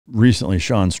recently,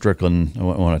 Sean Strickland, I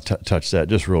want to touch that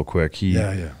just real quick. He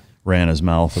ran his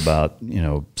mouth about,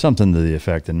 something to the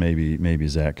effect, and maybe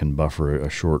Zach can buffer a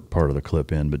short part of the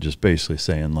clip in, but just basically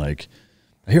saying, like,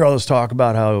 I hear all this talk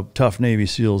about how tough Navy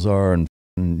SEALs are, and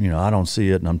I don't see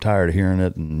it, and I'm tired of hearing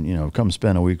it, and, come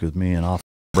spend a week with me, and I'll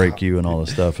break you and all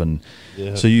this stuff. And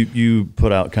so you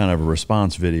put out kind of a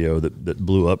response video that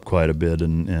blew up quite a bit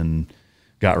and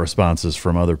got responses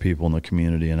from other people in the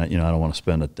community. And I don't want to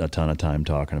spend a ton of time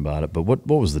talking about it, but what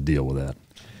was the deal with that?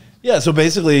 Yeah, so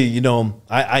basically,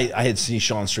 I had seen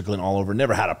Sean Strickland all over,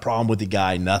 never had a problem with the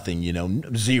guy, nothing,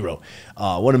 zero.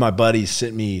 One of my buddies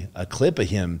sent me a clip of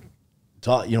him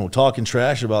talking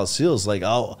trash about SEALs, like,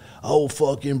 I'll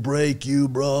fucking break you,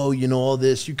 bro, all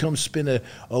this. You come spend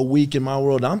a week in my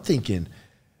world. I'm thinking,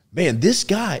 man, this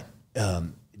guy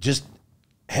just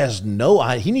has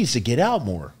he needs to get out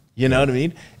more. You know what I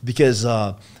mean? Because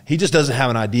he just doesn't have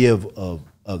an idea of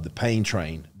the pain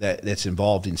train that's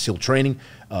involved in SEAL training.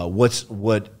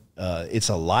 It's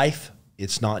a life.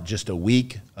 It's not just a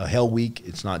week, a hell week.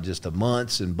 It's not just a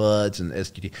months and buds and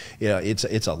SQT.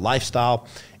 It's a lifestyle,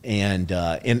 and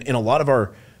a lot of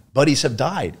our buddies have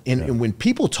died. And when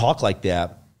people talk like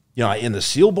that, in the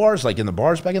SEAL bars, like in the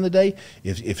bars back in the day,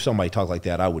 if somebody talked like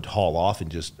that, I would haul off and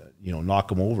just knock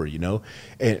them over,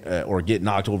 or get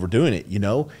knocked over doing it,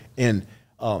 And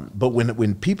but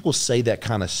when people say that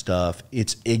kind of stuff,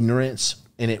 it's ignorance,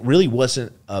 and it really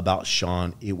wasn't about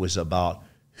Sean. It was about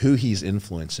who he's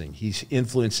influencing. He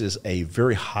influences a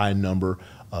very high number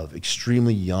of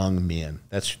extremely young men.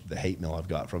 That's the hate mail I've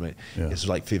got from it. Yeah. It's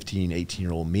like 15,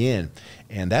 18-year-old men.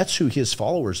 And that's who his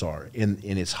followers are. And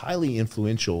it's highly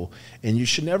influential. And you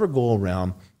should never go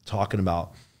around talking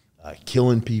about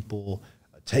killing people,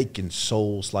 taking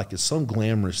souls like it's some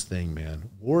glamorous thing, man.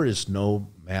 War is no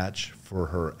match for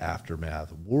her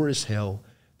aftermath. War is hell.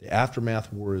 The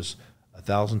aftermath war is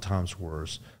 1,000 times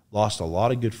worse. Lost a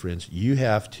lot of good friends. You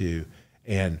have to.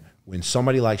 And when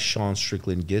somebody like Sean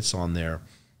Strickland gets on there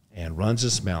and runs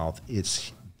his mouth,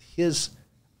 it's his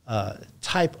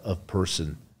type of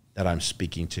person that I'm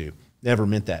speaking to. Never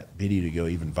meant that video to go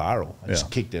even viral. I just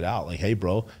kicked it out. Like, hey,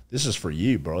 bro, this is for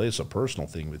you, bro. It's a personal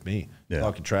thing with me.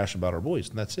 Talking trash about our boys,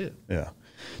 and that's it. Yeah.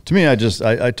 To me, I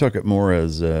took it more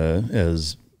as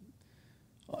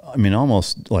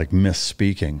almost like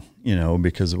misspeaking,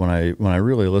 because when I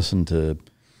really listened to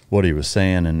what he was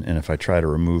saying, and if I try to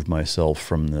remove myself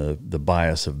from the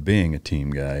bias of being a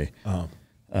team guy,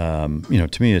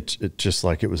 to me it's just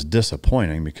like it was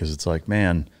disappointing, because it's like,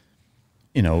 man,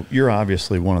 you're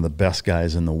obviously one of the best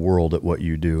guys in the world at what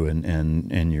you do,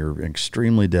 and you're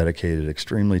extremely dedicated,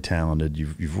 extremely talented.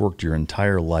 You've worked your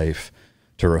entire life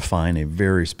to refine a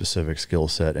very specific skill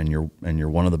set, and you're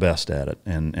one of the best at it,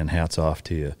 and hats off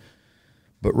to you.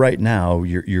 But right now,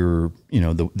 the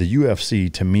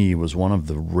UFC to me was one of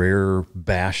the rare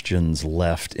bastions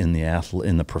left in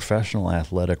the professional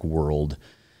athletic world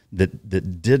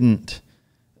that didn't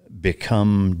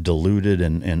become diluted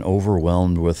and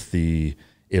overwhelmed with the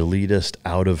elitist,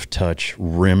 out of touch,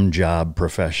 rim job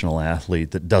professional athlete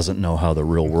that doesn't know how the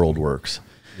real world works.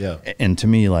 Yeah. And to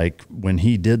me, like, when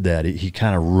he did that, he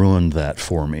kind of ruined that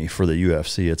for me, for the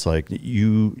UFC. It's like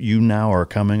you now are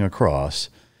coming across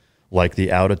like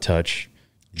the out-of-touch,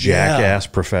 jackass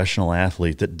professional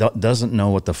athlete that doesn't know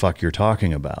what the fuck you're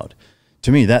talking about.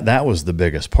 To me, that was the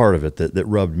biggest part of it that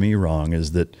rubbed me wrong,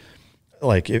 is that,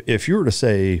 like, if you were to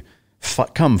say,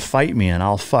 come fight me and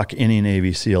I'll fuck any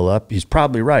Navy SEAL up, he's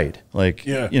probably right. Like,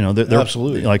 they're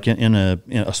absolutely. Like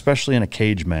especially in a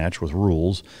cage match with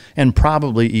rules, and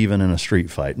probably even in a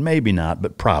street fight. Maybe not,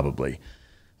 but probably.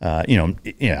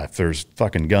 If there's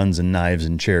fucking guns and knives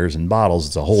and chairs and bottles,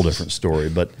 it's a whole different story.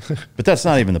 But that's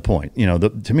not even the point.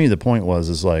 To me, the point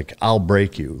is like, I'll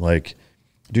break you. Like,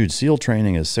 dude, SEAL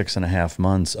training is 6.5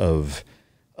 months of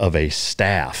a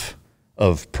staff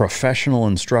of professional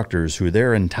instructors who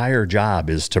their entire job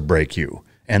is to break you,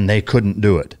 and they couldn't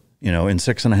do it, in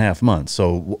 6.5 months.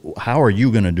 So how are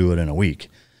you going to do it in a week?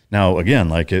 Now, again,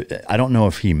 like, I don't know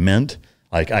if he meant,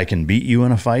 like, I can beat you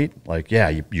in a fight. Like, yeah,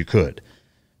 you could.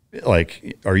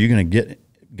 Like, are you going to get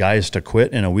guys to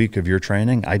quit in a week of your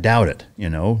training? I doubt it,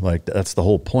 like, that's the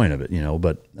whole point of it,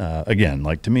 but again,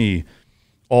 like, to me,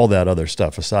 all that other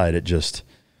stuff aside,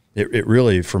 it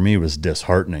really, for me, was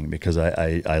disheartening, because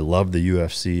I love the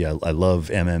UFC. I love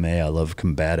MMA. I love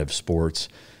combative sports.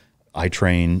 I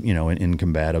train, in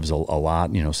combatives a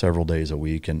lot, several days a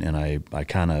week. And I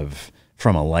kind of,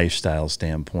 from a lifestyle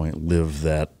standpoint, live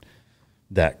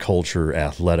that culture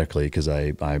athletically, because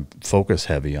I focus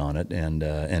heavy on it, and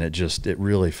it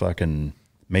really fucking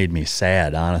made me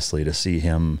sad, honestly, to see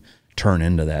him turn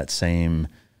into that same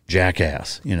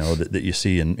jackass, you know, that you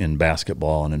see in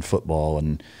basketball and in football,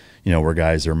 and, you know, where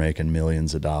guys are making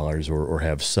millions of dollars or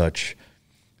have such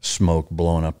smoke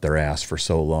blowing up their ass for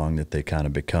so long that they kind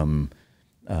of become,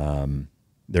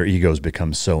 their egos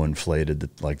become so inflated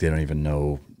that like they don't even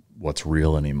know what's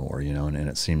real anymore, you know, and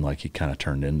it seemed like he kind of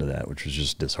turned into that, which was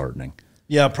just disheartening.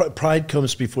 Yeah, pride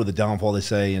comes before the downfall, they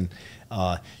say. And,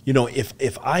 you know,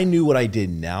 if I knew what I did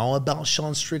now about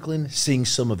Sean Strickland, seeing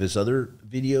some of his other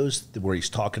videos where he's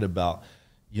talking about,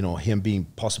 you know, him being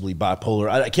possibly bipolar.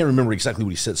 I can't remember exactly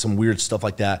what he said, some weird stuff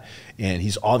like that. And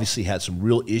he's obviously had some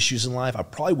real issues in life. I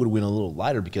probably would have went a little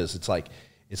lighter, because it's like,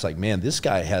 man, this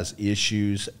guy has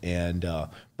issues. And,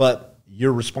 but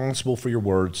you're responsible for your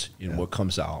words and what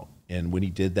comes out. And when he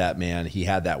did that, man, he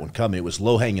had that one coming. It was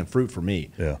low-hanging fruit for me.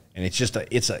 Yeah. And it's just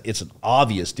it's an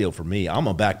obvious deal for me. I'm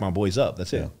gonna back my boys up.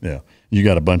 That's it. Yeah. You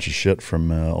got a bunch of shit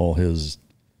from all his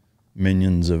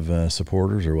minions of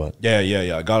supporters, or what? Yeah.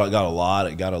 I got a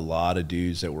lot of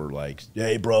dudes that were like,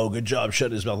 "Hey, bro, good job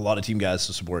shutting his mouth." A lot of team guys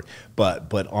to support.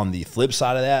 But on the flip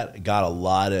side of that, I got a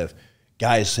lot of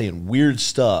guys saying weird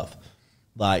stuff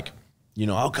like, you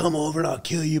know, I'll come over and I'll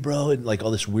kill you, bro, and like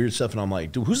all this weird stuff. And I'm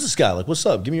like, dude, who's this guy? Like, what's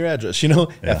up? Give me your address, you know,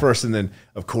 at first. And then,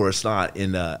 of course, not.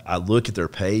 And I look at their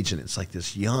page, and it's like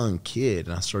this young kid.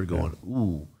 And I started going,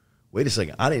 ooh, wait a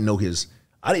second. I didn't know his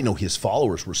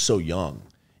followers were so young,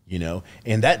 you know.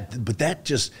 And but that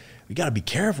just, you got to be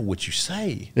careful what you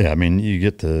say. Yeah, I mean, you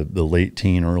get the late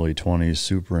teen, early 20s,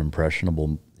 super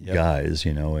impressionable guys,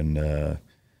 you know, and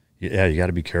yeah, you got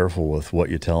to be careful with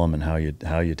what you tell them and how you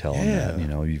tell them that. You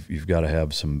know, you've got to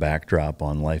have some backdrop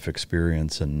on life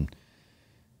experience and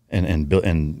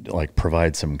like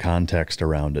provide some context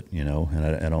around it. You know, and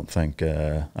I don't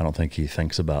think he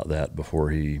thinks about that before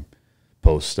he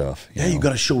posts stuff. You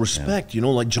got to show respect. You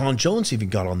know, like John Jones even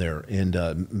got on there and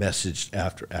messaged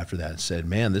after that and said,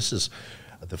 "Man, this is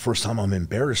the first time I'm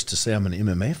embarrassed to say I'm an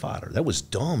MMA fighter. That was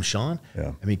dumb, Sean."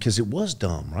 Yeah, I mean, because it was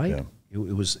dumb, right? Yeah.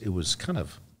 It was kind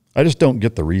of. I just don't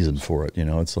get the reason for it. You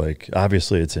know, it's like,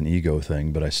 obviously it's an ego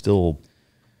thing, but it's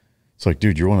like,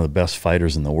 dude, you're one of the best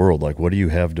fighters in the world. Like, what do you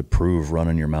have to prove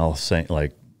running your mouth saying,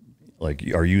 like,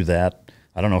 are you that,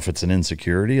 I don't know if it's an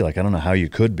insecurity. Like, I don't know how you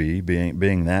could be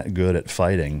being that good at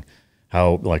fighting.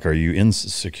 How, like, are you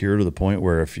insecure to the point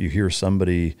where if you hear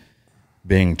somebody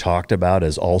being talked about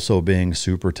as also being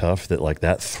super tough, that like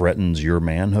that threatens your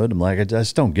manhood? I'm like, I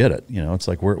just don't get it. You know, it's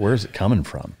like, where's it coming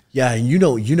from? Yeah, and you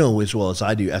know as well as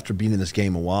I do, after being in this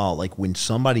game a while, like when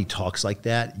somebody talks like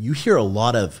that, you hear a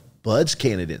lot of Buds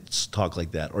candidates talk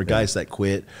like that, or guys that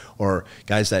quit, or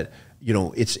guys that, you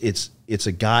know, it's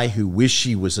a guy who wished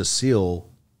he was a SEAL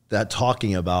that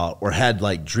talking about, or had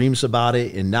like dreams about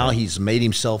it, and now he's made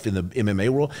himself in the MMA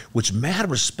world, which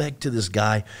mad respect to this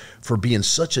guy for being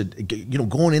such a, you know,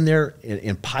 going in there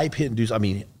and pipe hitting dudes. I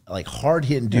mean, like hard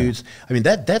hitting dudes. I mean,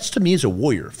 that's to me is a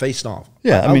warrior facing off.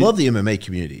 Yeah, I mean, love the MMA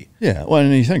community. Yeah, well,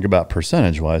 and you think about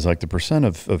percentage-wise, like the percent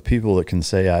of people that can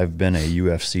say I've been a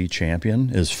UFC champion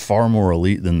is far more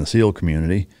elite than the SEAL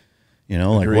community. You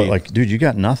know, like, what, like, dude, you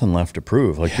got nothing left to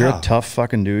prove. Like, you're a tough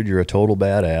fucking dude. You're a total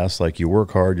badass. Like, you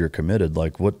work hard. You're committed.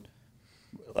 Like,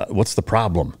 what's the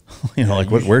problem? You know, like,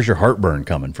 where's your heartburn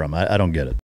coming from? I don't get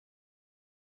it.